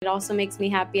It also makes me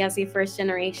happy as a first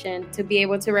generation to be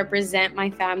able to represent my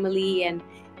family and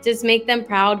just make them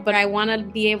proud. But I want to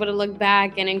be able to look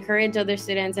back and encourage other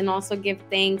students and also give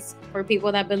thanks for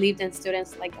people that believed in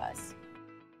students like us.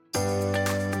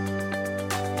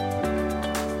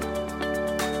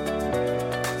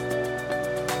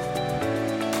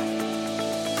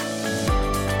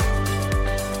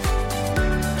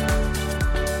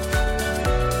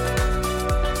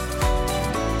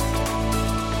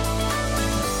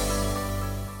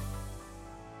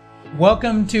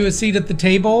 Welcome to A Seat at the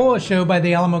Table, a show by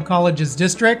the Alamo Colleges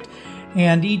District.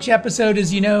 And each episode,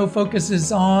 as you know,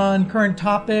 focuses on current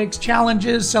topics,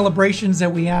 challenges, celebrations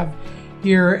that we have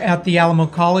here at the Alamo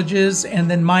Colleges.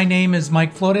 And then my name is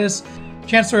Mike Flores,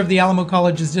 Chancellor of the Alamo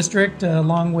Colleges District,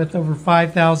 along with over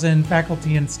 5,000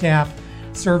 faculty and staff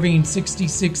serving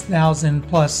 66,000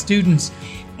 plus students.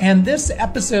 And this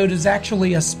episode is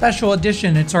actually a special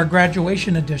edition. It's our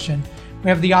graduation edition. We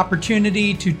have the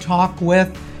opportunity to talk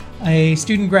with a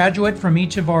student graduate from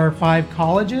each of our 5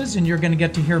 colleges, and you're going to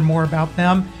get to hear more about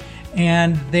them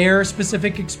and their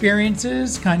specific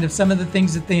experiences, kind of some of the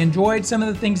things that they enjoyed, some of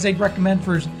the things they'd recommend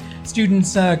for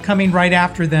students coming right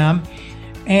after them.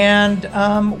 And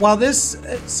while this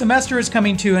semester is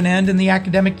coming to an end in the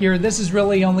academic year, this is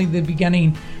really only the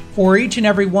beginning for each and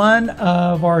every one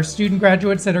of our student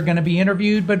graduates that are going to be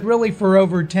interviewed, but really for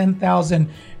over 10,000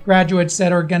 graduates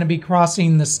that are going to be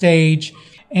crossing the stage.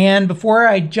 And before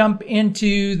I jump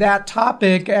into that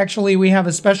topic, actually, we have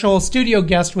a special studio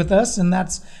guest with us, and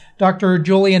that's Dr.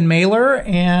 Julian Mailer.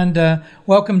 And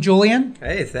welcome, Julian.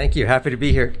 Hey, thank you. Happy to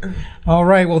be here. All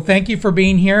right. Well, thank you for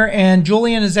being here. And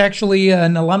Julian is actually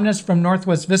an alumnus from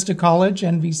Northwest Vista College,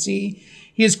 NVC.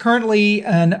 He is currently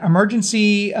an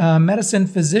emergency medicine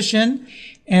physician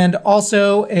and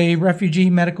also a refugee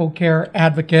medical care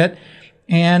advocate.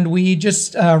 And we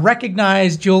just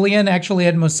recognized Julian actually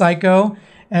at Mosaico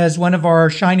as one of our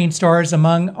shining stars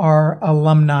among our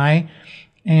alumni.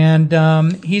 And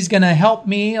he's going to help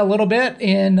me a little bit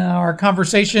in our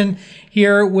conversation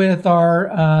here with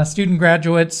our student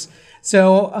graduates.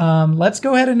 So let's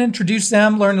go ahead and introduce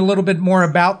them, learn a little bit more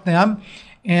about them.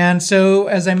 And so,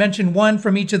 as I mentioned, one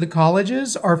from each of the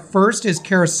colleges. Our first is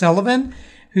Kara Sullivan,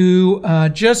 who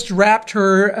just wrapped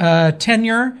her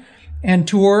tenure and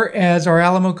tour as our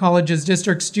Alamo Colleges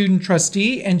District Student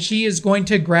Trustee, and she is going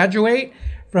to graduate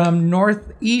from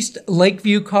Northeast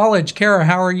Lakeview College. Kara,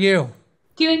 how are you?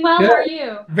 Doing well. Good. How are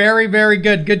you? Very, very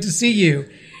good. Good to see you.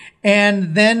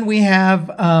 And then we have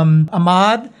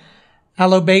Ahmad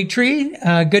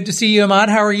Alobaytri. Good to see you, Ahmad.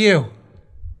 How are you?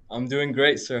 I'm doing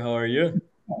great, sir. How are you?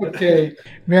 Okay.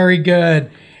 Very good.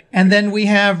 And then we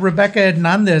have Rebecca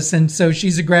Hernandez, and so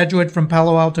she's a graduate from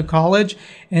Palo Alto College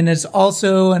and is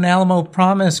also an Alamo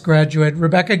Promise graduate.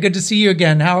 Rebecca, good to see you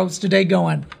again. How's today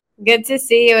going? Good to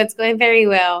see you. It's going very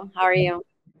well. How are you?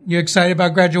 You excited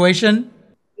about graduation?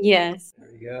 Yes.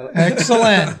 There you go.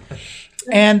 Excellent.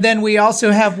 And then we also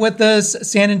have with us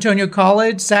San Antonio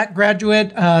College SAC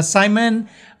graduate Simon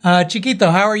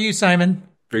Chiquito. How are you, Simon?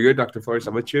 Pretty good, Dr. Flores.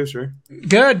 How about you, sir?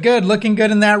 Good, good. Looking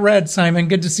good in that red, Simon.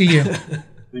 Good to see you.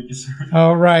 Thank you, sir.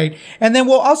 All right. And then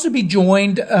we'll also be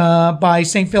joined by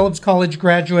St. Philip's College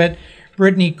graduate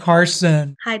Brittany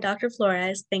Carson. Hi, Dr.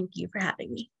 Flores. Thank you for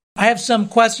having me. I have some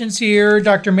questions here.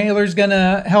 Dr. Mailer's going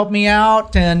to help me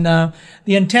out. And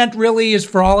the intent really is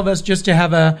for all of us just to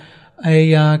have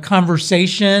a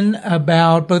conversation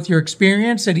about both your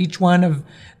experience at each one of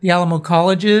the Alamo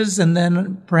colleges and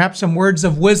then perhaps some words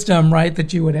of wisdom, right,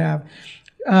 that you would have.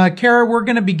 Kara, we're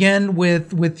going to begin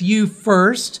with you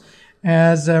first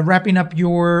as wrapping up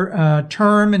your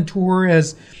term and tour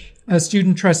as a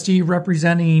student trustee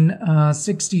representing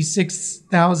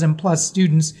 66,000 plus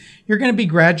students. You're going to be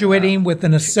graduating with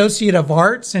an Associate of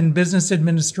Arts in Business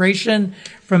Administration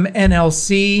from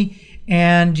NLC,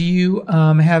 and you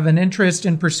have an interest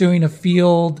in pursuing a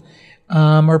field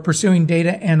or pursuing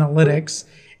data analytics.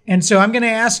 And so I'm going to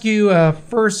ask you a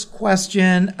first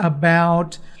question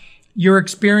about your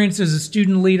experience as a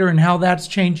student leader and how that's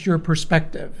changed your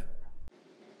perspective.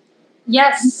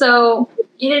 Yes, so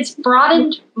it has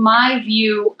broadened my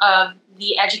view of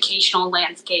the educational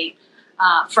landscape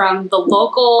from the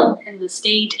local and the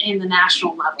state and the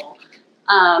national level.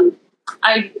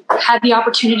 I had the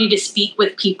opportunity to speak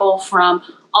with people from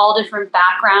all different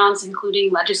backgrounds,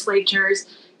 including legislatures,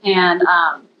 and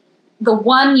the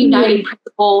one uniting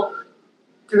principle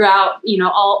throughout,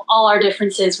 all our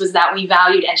differences was that we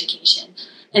valued education.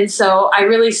 And so I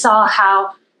really saw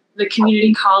how the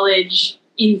community college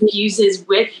infuses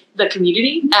with the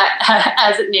community,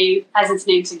 as its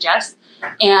name suggests,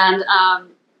 and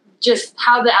just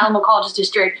how the Alamo Colleges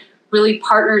District really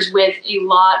partners with a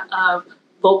lot of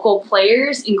local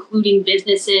players, including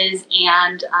businesses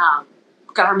and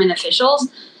government officials,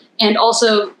 and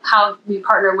also how we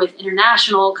partner with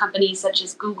international companies such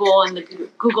as Google and the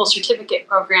Google Certificate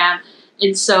Program.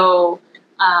 And so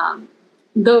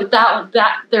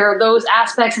that there are those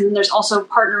aspects, and then there's also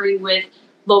partnering with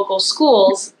local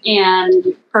schools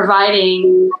and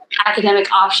providing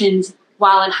academic options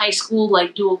while in high school,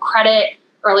 like dual credit,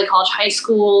 early college high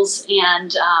schools,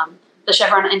 and the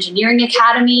Chevron Engineering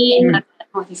Academy in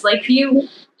Northeast Lakeview.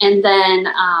 And then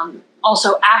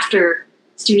also after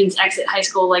students exit high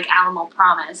school, like Alamo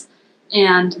Promise.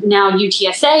 And now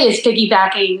UTSA is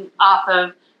piggybacking off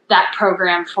of that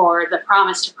program for the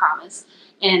Promise to Promise.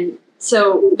 And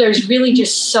so there's really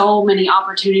just so many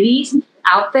opportunities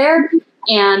out there.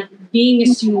 And being a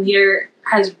student leader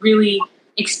has really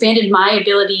expanded my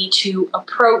ability to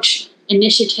approach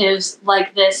initiatives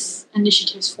like this,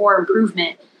 initiatives for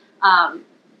improvement,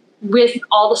 with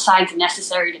all the sides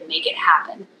necessary to make it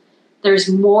happen. There's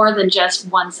more than just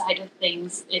one side of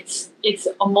things. It's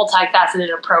a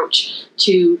multifaceted approach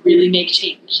to really make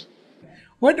change.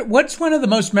 What's one of the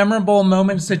most memorable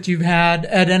moments that you've had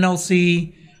at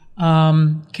NLC,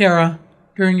 Kara,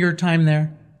 during your time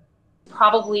there?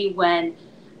 Probably when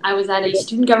I was at a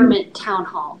student government town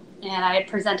hall and I had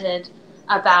presented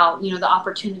about, the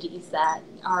opportunities that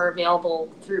are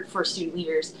available for student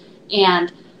leaders.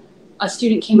 And a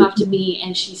student came up to me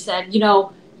and she said,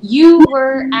 you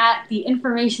were at the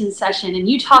information session and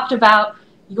you talked about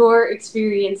your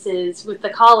experiences with the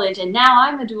college, and now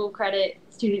I'm a dual credit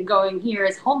student going here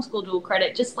as homeschool dual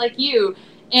credit, just like you.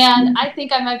 And I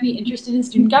think I might be interested in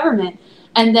student government.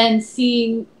 And then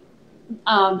seeing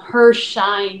her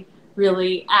shine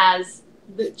really as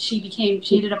she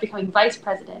ended up becoming vice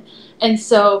president. And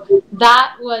so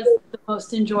that was the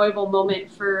most enjoyable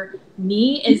moment for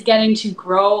me, is getting to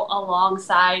grow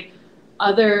alongside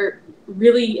other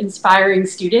really inspiring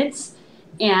students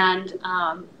and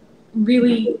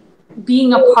really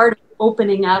being a part of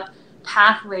opening up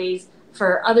pathways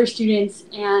for other students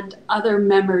and other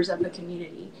members of the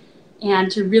community, and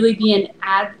to really be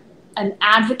an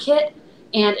advocate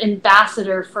and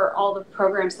ambassador for all the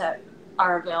programs that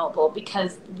are available,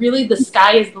 because really the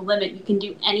sky is the limit. You can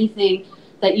do anything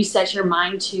that you set your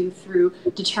mind to through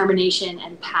determination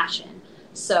and passion.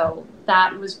 So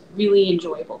that was really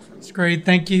enjoyable for me. That's great.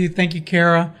 Thank you,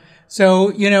 Kara.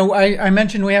 So, I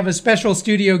mentioned we have a special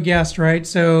studio guest, right?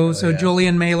 So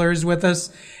Julian Mailer is with us.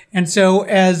 And so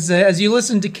as you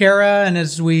listen to Kara and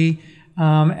as we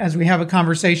have a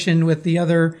conversation with the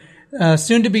other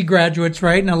soon-to-be graduates,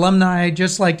 right, and alumni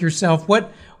just like yourself,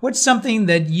 what's something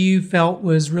that you felt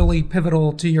was really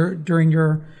pivotal to during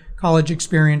your college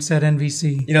experience at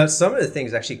NVC? Some of the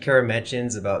things actually Kara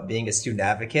mentions about being a student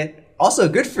advocate, also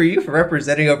good for you for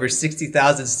representing over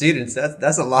 60,000 students.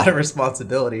 That's a lot of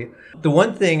responsibility. The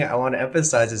one thing I want to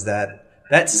emphasize is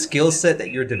that skill set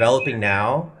that you're developing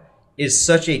now is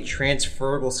such a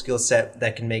transferable skill set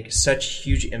that can make such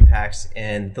huge impacts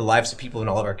in the lives of people in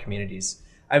all of our communities.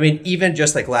 I mean, even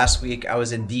just like last week, I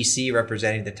was in DC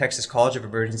representing the Texas College of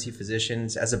Emergency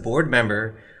Physicians as a board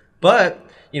member. But,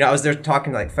 I was there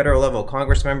talking to like federal level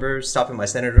Congress members, stopping by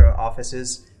senator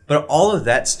offices. But all of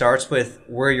that starts with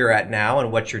where you're at now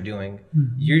and what you're doing.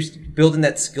 Mm-hmm. You're building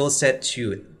that skill set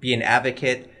to be an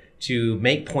advocate, to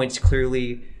make points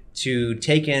clearly, to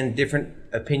take in different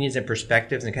opinions and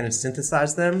perspectives and kind of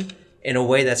synthesize them in a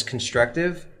way that's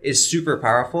constructive is super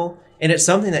powerful. And it's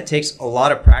something that takes a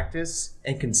lot of practice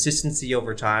and consistency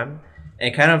over time.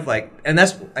 And and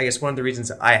that's, I guess, one of the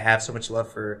reasons I have so much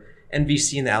love for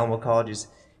NVC and the Alamo colleges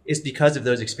is because of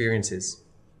those experiences.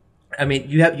 I mean,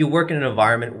 you work in an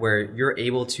environment where you're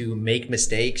able to make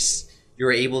mistakes.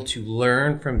 You're able to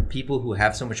learn from people who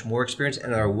have so much more experience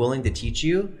and are willing to teach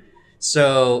you.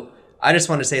 So I just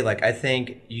want to say, I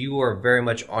think you are very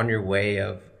much on your way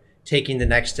of taking the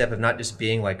next step of not just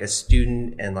being like a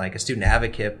student and like a student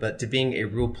advocate, but to being a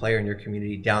real player in your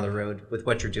community down the road with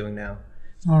what you're doing now.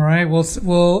 All right.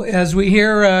 Well, as we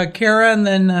hear Kara and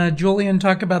then Julian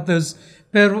talk about those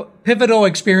pivotal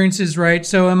experiences, right?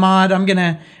 So Ahmad, I'm going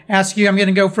to ask you, I'm going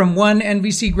to go from one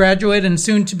NVC graduate and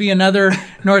soon to be another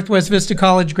Northwest Vista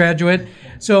College graduate.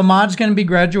 So Ahmad's going to be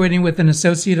graduating with an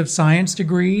Associate of Science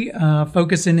degree,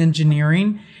 focus in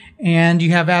engineering, and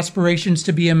you have aspirations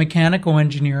to be a mechanical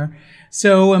engineer.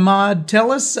 So Ahmad,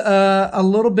 tell us a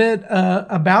little bit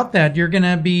about that. You're going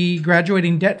to be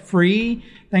graduating debt-free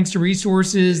thanks to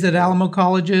resources at Alamo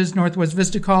colleges, Northwest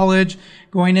Vista College,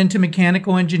 going into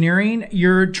mechanical engineering.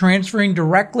 You're transferring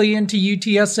directly into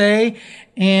UTSA,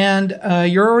 and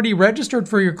you're already registered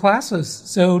for your classes.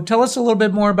 So tell us a little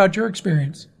bit more about your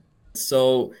experience.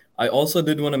 So I also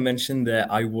did want to mention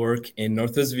that I work in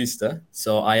Northwest Vista.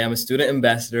 So I am a student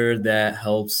ambassador that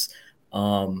helps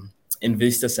in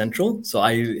Vista Central. So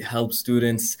I help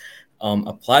students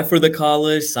apply for the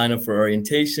college, sign up for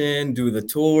orientation, do the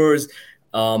tours,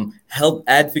 help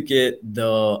advocate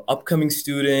the upcoming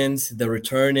students, the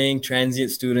returning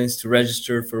transient students to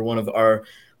register for one of our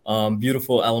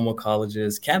beautiful Alamo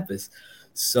College's campus.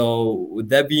 So with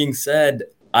that being said,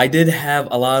 I did have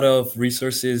a lot of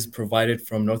resources provided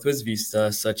from Northwest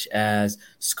Vista, such as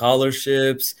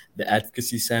scholarships. The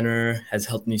Advocacy Center has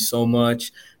helped me so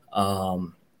much.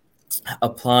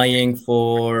 Applying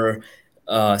for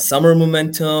summer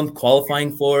momentum,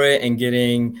 qualifying for it, and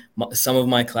getting some of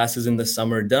my classes in the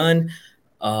summer done.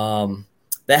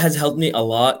 That has helped me a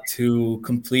lot to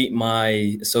complete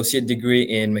my associate degree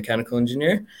in mechanical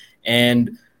engineer.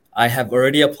 And I have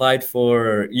already applied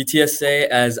for UTSA,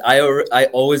 as I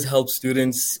always help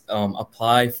students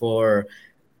apply for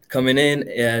coming in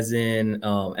as in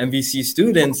MVC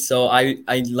students. So I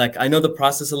know the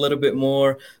process a little bit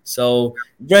more. So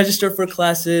register for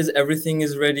classes, everything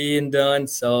is ready and done.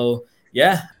 So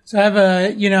yeah. So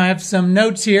I have some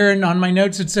notes here, and on my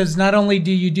notes it says not only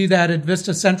do you do that at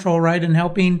Vista Central, right, and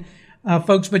helping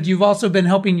folks, but you've also been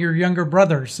helping your younger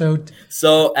brother.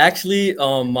 So actually,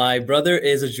 my brother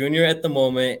is a junior at the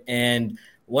moment, and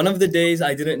one of the days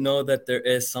I didn't know that there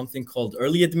is something called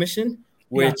early admission,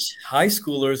 which high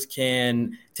schoolers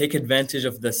can take advantage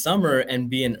of the summer and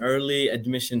be an early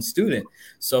admission student.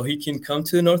 So he can come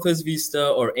to Northwest Vista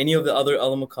or any of the other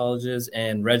Alamo colleges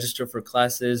and register for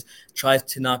classes, try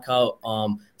to knock out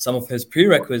some of his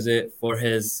prerequisite for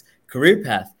his career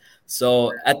path.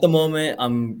 So at the moment,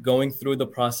 I'm going through the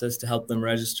process to help them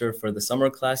register for the summer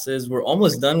classes. We're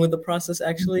almost done with the process,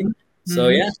 actually. So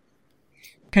yeah.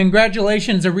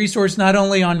 Congratulations, a resource not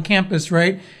only on campus,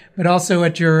 right, but also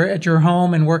at your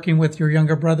home and working with your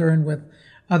younger brother and with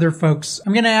other folks.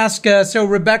 I'm going to ask, so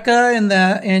Rebecca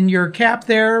in your cap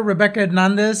there, Rebecca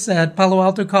Hernandez at Palo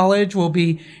Alto College will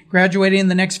be graduating in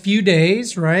the next few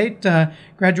days, right?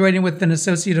 Graduating with an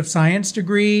Associate of Science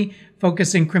degree,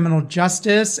 focus in criminal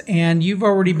justice, and you've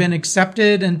already been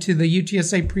accepted into the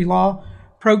UTSA pre-law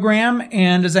program.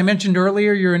 And as I mentioned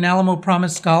earlier, you're an Alamo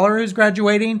Promise Scholar who's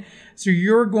graduating. So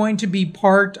you're going to be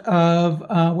part of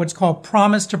what's called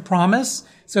Promise to Promise.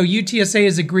 So UTSA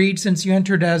has agreed, since you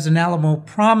entered as an Alamo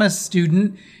Promise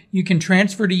student, you can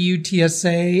transfer to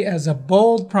UTSA as a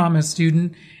Bold Promise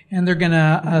student, and they're going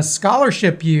to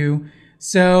scholarship you.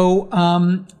 So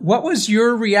what was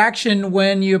your reaction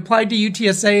when you applied to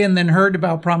UTSA and then heard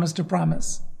about Promise to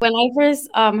Promise? When I first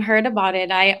heard about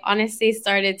it, I honestly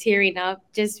started tearing up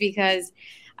just because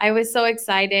I was so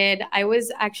excited. I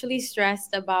was actually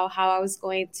stressed about how I was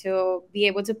going to be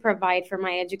able to provide for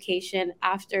my education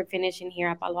after finishing here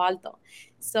at Palo Alto.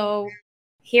 So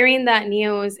hearing that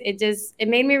news, it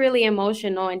made me really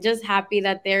emotional and just happy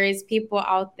that there is people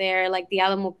out there like the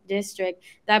Alamo district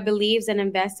that believes and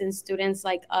invests in students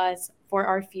like us for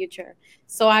our future.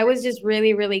 So I was just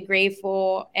really, really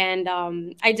grateful. And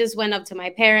I just went up to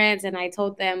my parents and I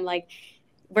told them, like,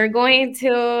 we're going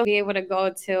to be able to go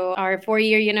to our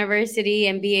 4-year university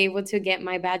and be able to get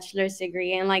my bachelor's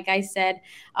degree. And like I said,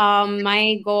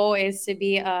 my goal is to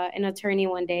be an attorney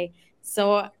one day.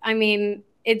 So, I mean,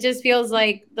 it just feels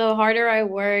like the harder I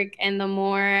work and the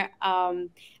more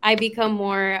I become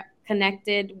more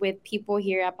connected with people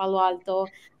here at Palo Alto,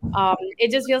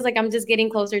 it just feels like I'm just getting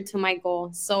closer to my goal.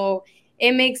 So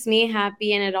it makes me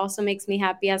happy, and it also makes me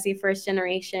happy as a first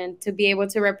generation to be able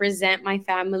to represent my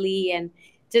family and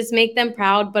just make them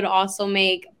proud, but also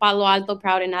make Palo Alto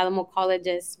proud and Alamo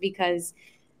colleges, because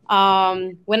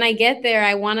when I get there,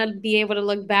 I want to be able to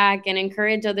look back and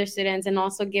encourage other students and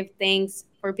also give thanks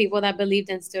for people that believed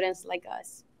in students like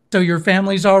us. So your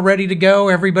family's all ready to go?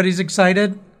 Everybody's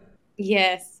excited?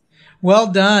 Yes. Well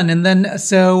done. And then,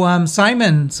 so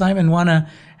Simon, want to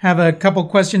have a couple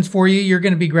questions for you. You're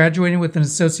going to be graduating with an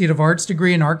Associate of Arts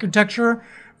degree in architecture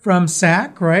from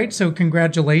SAC, right? So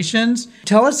congratulations.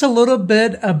 Tell us a little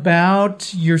bit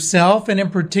about yourself, and in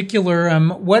particular,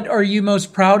 what are you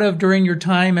most proud of during your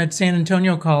time at San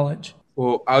Antonio College?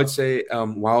 Well, I would say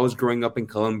while I was growing up in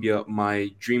Colombia, my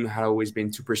dream had always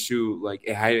been to pursue like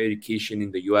a higher education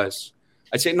in the U.S.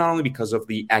 I'd say not only because of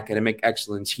the academic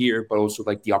excellence here, but also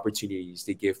like the opportunities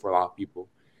they give for a lot of people.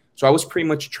 So I was pretty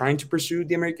much trying to pursue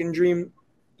the American dream.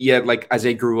 Yet, like as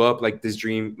I grew up, like this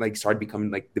dream like started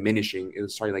becoming like diminishing. It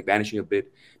started like vanishing a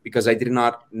bit because I did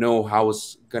not know how I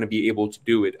was gonna be able to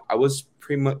do it. I was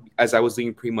pretty much, as I was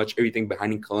doing pretty much everything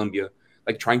behind in Colombia,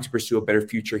 like trying to pursue a better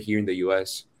future here in the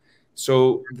U.S.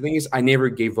 So the thing is, I never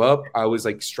gave up. I was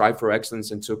like strive for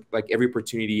excellence and took like every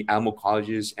opportunity Alamo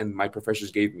colleges and my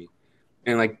professors gave me.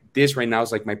 And like this right now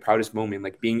is like my proudest moment,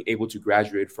 like being able to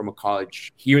graduate from a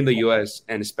college here in the US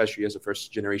and especially as a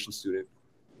first generation student.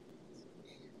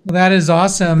 Well, that is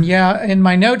awesome. Yeah. In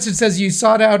my notes, it says you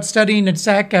sought out studying at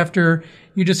SAC after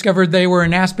you discovered they were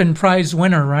an Aspen Prize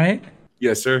winner, right?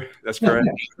 Yes, sir. That's correct.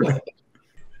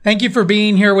 Thank you for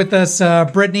being here with us,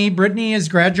 Brittany. Brittany is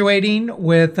graduating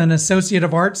with an Associate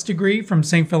of Arts degree from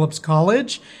St. Philip's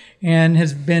College and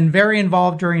has been very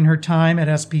involved during her time at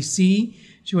SPC.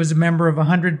 She was a member of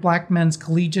 100 Black Men's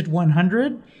Collegiate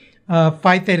 100,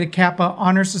 Phi Theta Kappa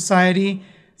Honor Society,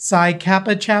 Psi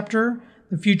Kappa Chapter,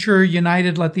 the Future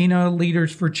United Latino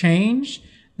Leaders for Change,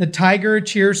 the Tiger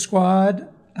Cheer Squad,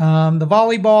 the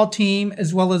volleyball team,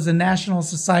 as well as the National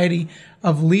Society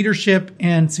of Leadership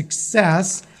and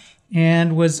Success,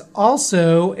 and was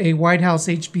also a White House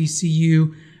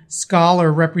HBCU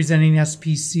scholar representing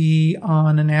SPC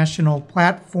on a national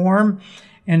platform,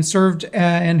 and served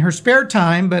in her spare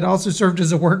time, but also served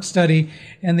as a work study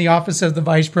in the Office of the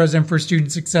Vice President for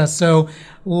Student Success. So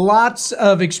lots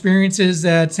of experiences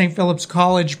at St. Philip's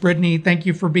College. Brittany, thank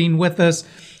you for being with us.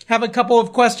 Have a couple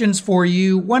of questions for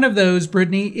you. One of those,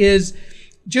 Brittany, is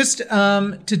just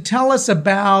to tell us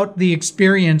about the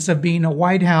experience of being a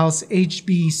White House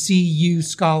HBCU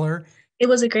scholar. It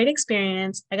was a great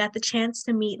experience. I got the chance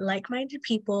to meet like-minded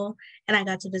people, and I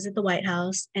got to visit the White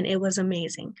House, and it was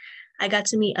amazing. I got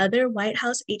to meet other White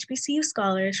House HBCU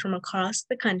scholars from across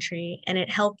the country, and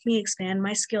it helped me expand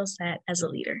my skill set as a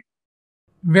leader.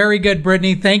 Very good,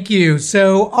 Brittany. Thank you.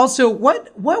 So also,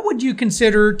 what would you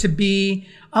consider to be,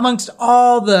 amongst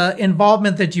all the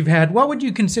involvement that you've had, what would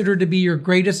you consider to be your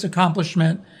greatest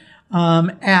accomplishment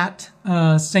at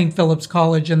St. Philip's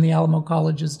College and the Alamo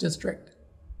Colleges district?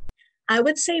 I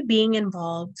would say being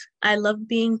involved. I love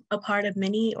being a part of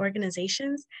many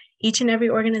organizations. Each and every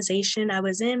organization I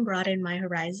was in broadened my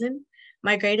horizon.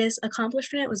 My greatest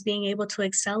accomplishment was being able to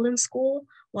excel in school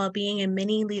while being in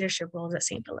many leadership roles at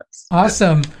St. Philip's.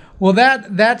 Awesome. Well,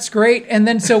 that's great. And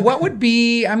then, so what would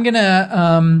be, I'm going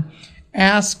to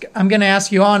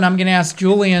ask you on, I'm going to ask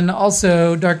Julian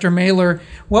also, Dr. Mailer,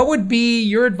 what would be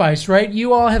your advice, right?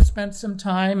 You all have spent some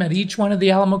time at each one of the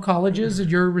Alamo colleges at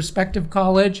your respective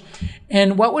college.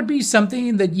 And what would be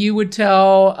something that you would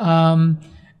tell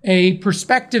a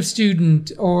prospective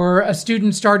student or a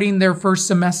student starting their first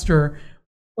semester?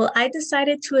 Well, I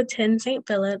decided to attend St.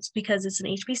 Philip's because it's an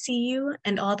HBCU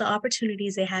and all the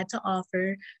opportunities they had to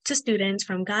offer to students,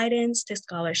 from guidance to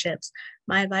scholarships.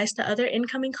 My advice to other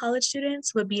incoming college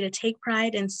students would be to take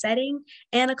pride in setting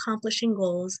and accomplishing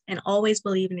goals and always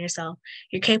believe in yourself.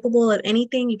 You're capable of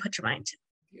anything you put your mind to.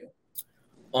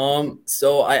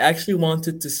 So I actually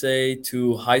wanted to say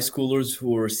to high schoolers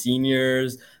who are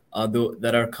seniors,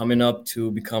 that are coming up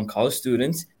to become college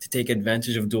students, to take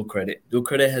advantage of dual credit. Dual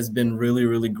credit has been really,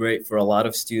 really great for a lot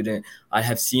of students. I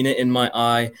have seen it in my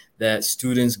eye that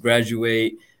students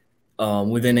graduate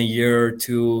within a year or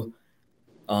two.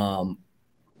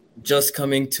 Just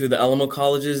coming to the Alamo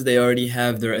colleges, they already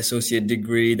have their associate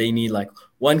degree. They need like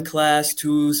one class,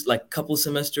 two, like couple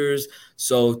semesters.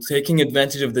 So taking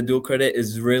advantage of the dual credit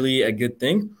is really a good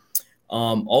thing.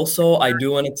 Also, I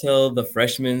do want to tell the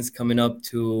freshmen coming up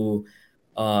to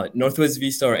Northwest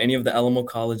Vista or any of the Alamo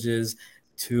colleges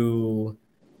to,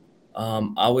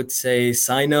 I would say,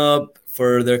 sign up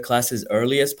for their classes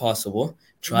early as possible.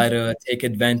 Try to take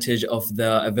advantage of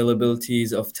the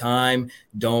availabilities of time.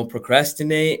 Don't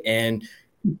procrastinate and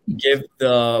give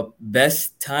the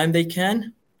best time they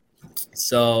can.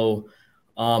 So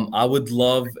I would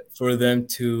love for them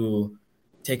to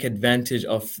take advantage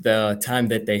of the time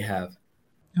that they have.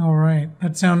 All right.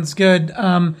 That sounds good.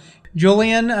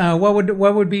 Julian,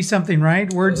 what would be something,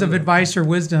 right? Words of advice or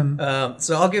wisdom?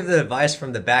 So I'll give the advice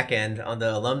from the back end on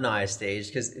the alumni stage,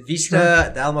 because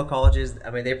Vista, the Alamo colleges,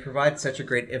 I mean, they provide such a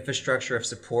great infrastructure of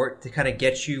support to kind of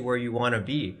get you where you want to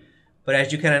be. But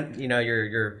as you kind of,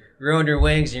 you're growing your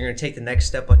wings and you're going to take the next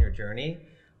step on your journey,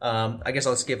 I guess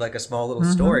I'll just give like a small little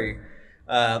story.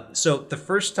 So the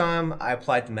first time I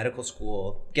applied to medical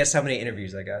school, guess how many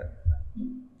interviews I got?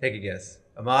 Take a guess.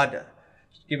 Ahmad,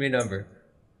 give me a number.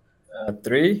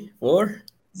 3, 4,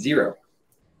 0.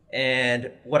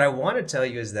 And what I want to tell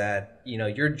you is that,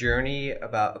 your journey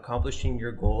about accomplishing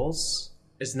your goals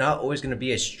is not always going to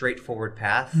be a straightforward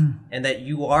path, and that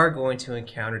you are going to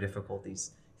encounter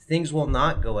difficulties. Things will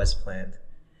not go as planned.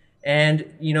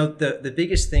 And, the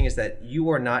biggest thing is that you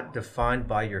are not defined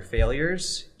by your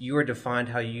failures. You are defined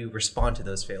how you respond to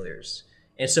those failures.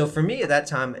 And so for me at that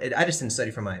time, I just didn't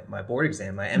study for my board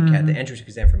exam, my MCAT, the entrance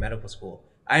exam for medical school.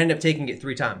 I ended up taking it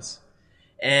 3 times.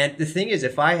 And the thing is,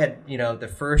 if I had, the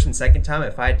first and second time,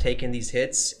 if I had taken these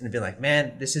hits and been like,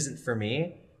 man, this isn't for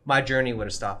me, my journey would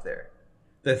have stopped there.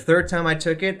 The third time I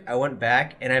took it, I went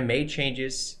back and I made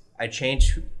changes. I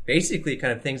changed basically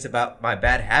kind of things about my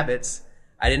bad habits.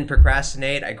 I didn't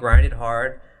procrastinate. I grinded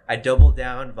hard. I doubled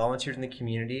down, volunteered in the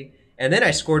community, and then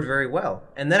I scored very well.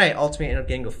 And then I ultimately ended up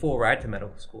getting a full ride to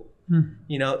medical school.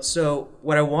 So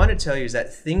what I want to tell you is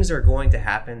that things are going to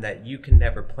happen that you can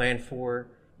never plan for,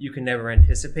 you can never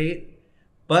anticipate,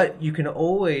 but you can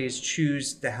always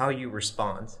choose how you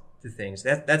respond to things.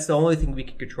 That's the only thing we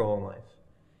can control in life.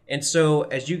 And so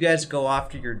as you guys go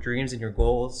after your dreams and your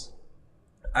goals,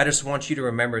 I just want you to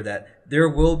remember that there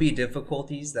will be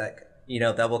difficulties that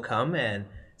will come, and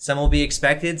some will be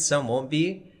expected, some won't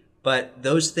be, but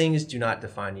those things do not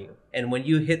define you. And when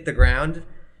you hit the ground,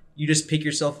 you just pick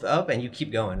yourself up and you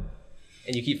keep going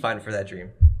and you keep fighting for that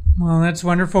dream. Well, that's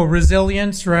wonderful.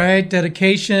 Resilience, right?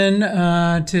 Dedication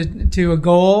to a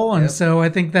goal. And so I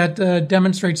think that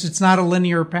demonstrates it's not a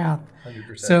linear path.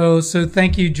 100%. So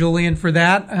thank you, Julian, for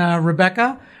that.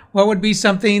 Rebecca, what would be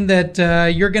something that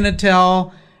you're going to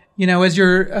tell, as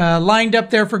you're lined up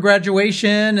there for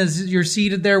graduation, as you're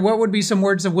seated there, what would be some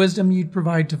words of wisdom you'd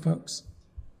provide to folks?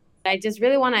 I just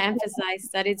really want to emphasize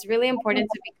that it's really important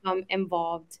to become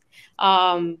involved.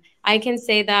 I can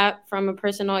say that from a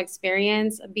personal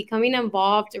experience. Becoming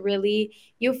involved, really,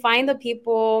 you find the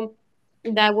people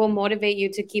that will motivate you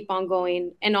to keep on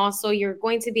going. And also you're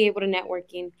going to be able to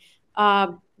networking.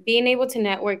 Being able to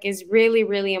network is really,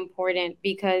 really important,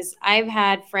 because I've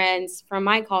had friends from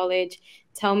my college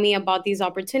tell me about these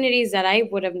opportunities that I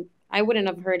wouldn't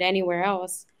have heard anywhere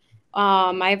else.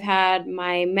 I've had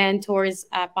my mentors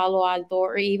at Palo Alto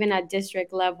or even at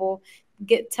district level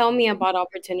tell me about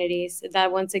opportunities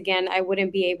that, once again, I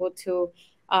wouldn't be able to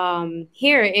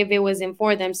hear if it wasn't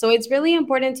for them. So it's really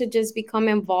important to just become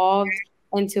involved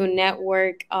and to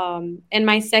network. And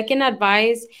my second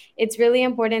advice, it's really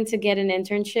important to get an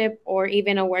internship or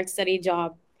even a work study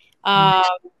job.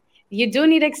 You do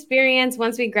need experience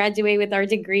once we graduate with our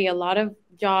degree. A lot of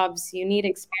jobs, you need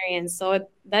experience. So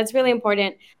that's really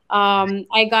important.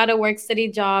 I got a work study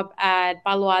job at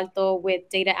Palo Alto with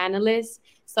data analysts.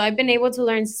 So I've been able to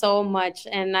learn so much,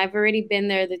 and I've already been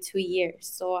there the 2 years.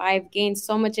 So I've gained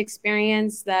so much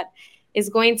experience that is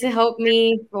going to help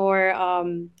me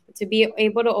to be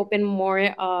able to open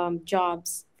more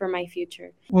jobs for my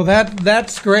future. Well,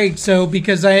 that's great. So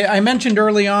because I mentioned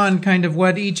early on kind of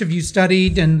what each of you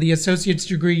studied and the associate's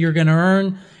degree you're going to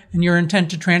earn and your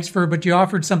intent to transfer, but you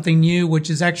offered something new, which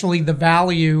is actually the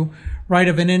value, right,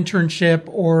 of an internship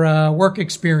or a work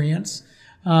experience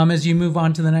as you move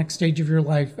on to the next stage of your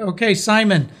life. Okay,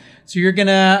 Simon, so you're going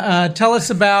to tell us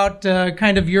about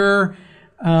kind of your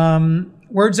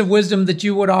words of wisdom that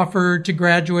you would offer to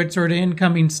graduates or to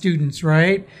incoming students,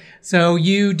 right? So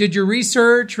you did your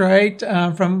research, right,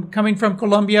 coming from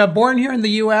Colombia, born here in the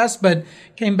U.S., but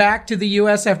came back to the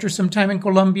U.S. after some time in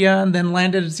Colombia and then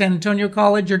landed at San Antonio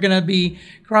College. You're going to be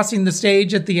crossing the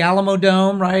stage at the Alamo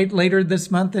Dome, right, later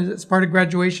this month as part of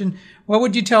graduation. What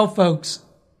would you tell folks?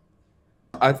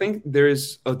 I think there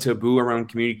is a taboo around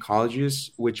community colleges,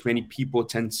 which many people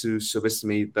tend to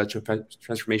subestimate the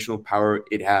transformational power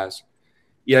it has.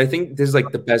 Yeah, I think this is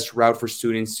like the best route for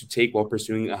students to take while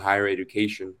pursuing a higher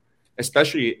education,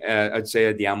 especially I'd say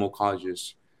at the Alamo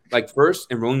colleges. Like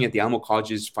first, enrolling at the Alamo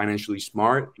college is financially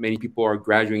smart. Many people are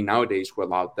graduating nowadays with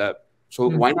a lot of debt. So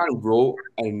why not enroll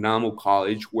at an Alamo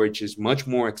college, which is much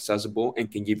more accessible and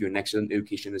can give you an excellent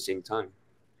education at the same time?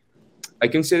 I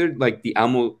consider like the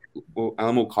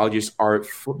Alamo colleges are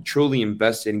truly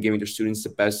invested in giving their students the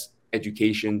best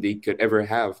education they could ever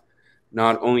have.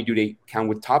 Not only do they come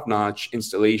with top-notch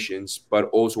installations, but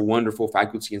also wonderful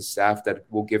faculty and staff that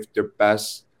will give their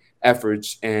best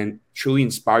efforts and truly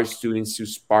inspire students to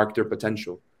spark their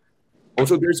potential.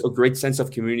 Also, there's a great sense of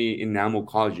community in Alamo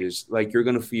colleges. Like you're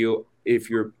going to feel if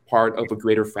you're part of a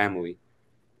greater family,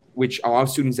 which a lot of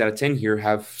students that attend here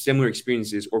have similar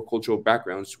experiences or cultural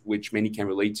backgrounds, which many can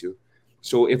relate to.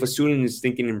 So if a student is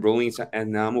thinking enrolling at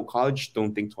an Alamo college,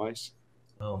 don't think twice.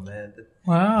 Oh man!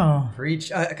 Wow!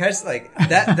 Preach! I just like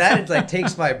that. That like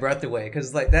takes my breath away,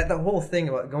 because like that the whole thing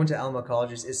about going to Alamo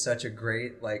colleges is such a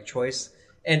great like choice.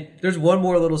 And there's one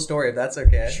more little story, if that's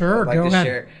okay. Sure, I'd like go to ahead.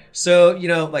 share. So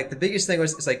like the biggest thing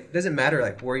was it's like it doesn't matter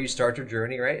like where you start your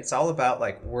journey, right? It's all about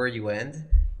like where you end.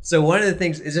 So one of the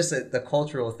things is just the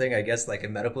cultural thing, I guess, like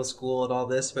in medical school and all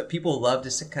this. But people love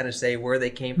to kind of say where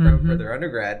they came from for their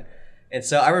undergrad. And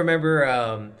so I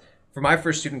remember. For my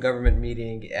first student government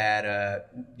meeting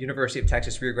at University of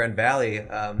Texas, Rio Grande Valley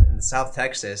in South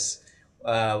Texas,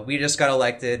 we just got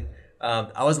elected.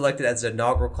 I was elected as the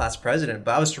inaugural class president,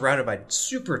 but I was surrounded by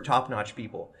super top-notch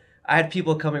people. I had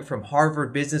people coming from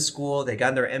Harvard Business School. They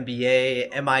got their MBA,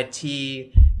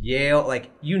 MIT, Yale,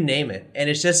 like you name it. And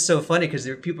it's just so funny because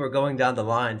people are going down the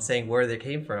line saying where they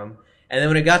came from. And then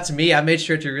when it got to me, I made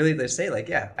sure to really say, like,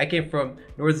 yeah, I came from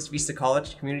Northwest Vista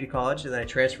College, community college, and then I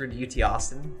transferred to UT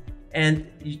Austin. And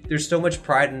there's so much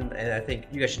pride, and I think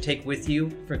you guys should take with you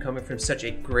from coming from such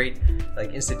a great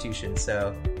institution.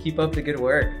 So keep up the good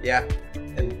work. Yeah,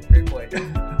 and great point.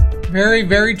 Very,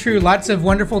 very true. Lots of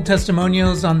wonderful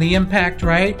testimonials on the impact,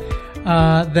 right,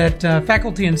 that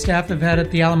faculty and staff have had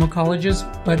at the Alamo colleges,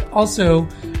 but also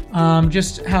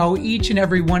just how each and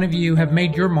every one of you have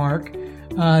made your mark.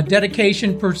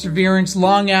 Dedication, perseverance,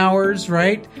 long hours,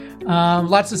 right?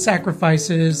 Lots of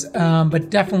sacrifices, but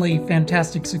definitely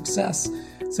fantastic success.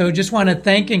 So just want to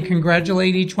thank and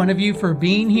congratulate each one of you for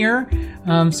being here.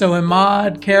 So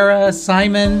Ahmad, Kara,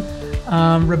 Simon,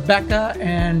 Rebecca,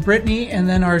 and Brittany, and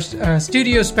then our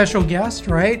studio special guest,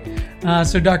 right?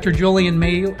 So Dr. Julian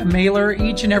Mailer,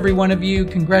 each and every one of you,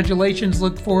 congratulations.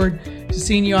 Look forward to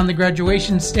seeing you on the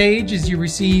graduation stage as you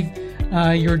receive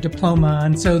your diploma.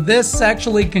 And so this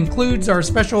actually concludes our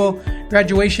special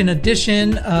graduation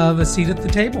edition of A Seat at the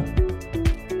Table.